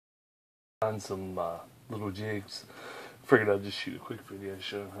Find some little jigs. Figured I'd just shoot a quick video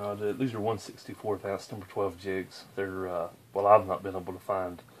showing how I did it. These are 1/64 ounce number 12 jigs. They're, well, I've not been able to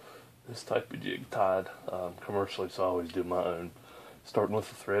find this type of jig tied commercially, so I always do my own. Starting with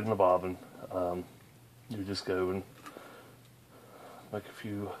the thread and the bobbin, you just go and make a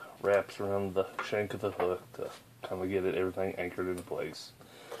few wraps around the shank of the hook to kind of get everything anchored into place.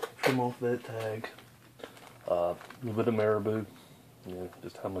 Trim off that tag. A little bit of marabou,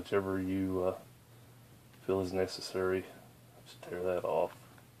 just how much ever you feel is necessary. Just tear that off.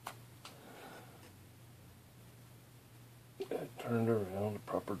 Turn it around the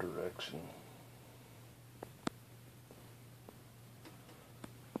proper direction.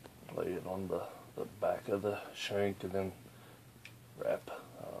 Lay it on the back of the shank and then wrap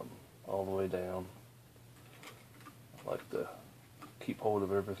all the way down. I like to keep hold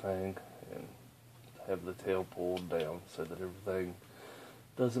of everything and have the tail pulled down so that everything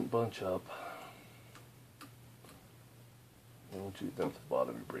doesn't bunch up. And once you get down to the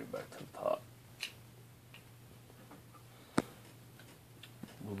bottom, you bring it back to the top.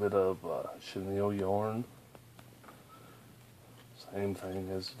 A little bit of chenille yarn. Same thing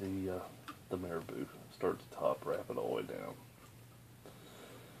as the marabou. Start at the top, wrap it all the way down.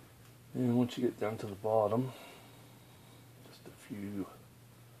 And once you get down to the bottom, just a few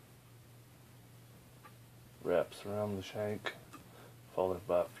wraps around the shank, followed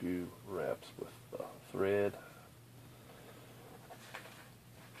by a few wraps with thread.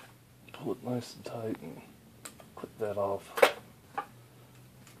 Pull it nice and tight and clip that off.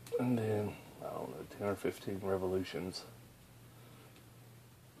 And then, I don't know, 10 or 15 revolutions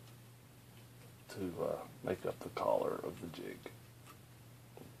to make up the collar of the jig.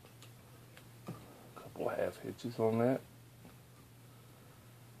 A couple half hitches on that.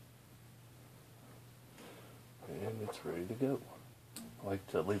 And it's ready to go. I like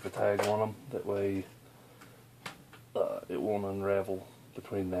to leave a tag on them, that way it won't unravel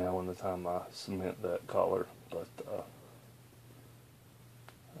between now and the time I cement that collar, but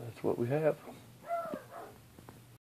that's what we have.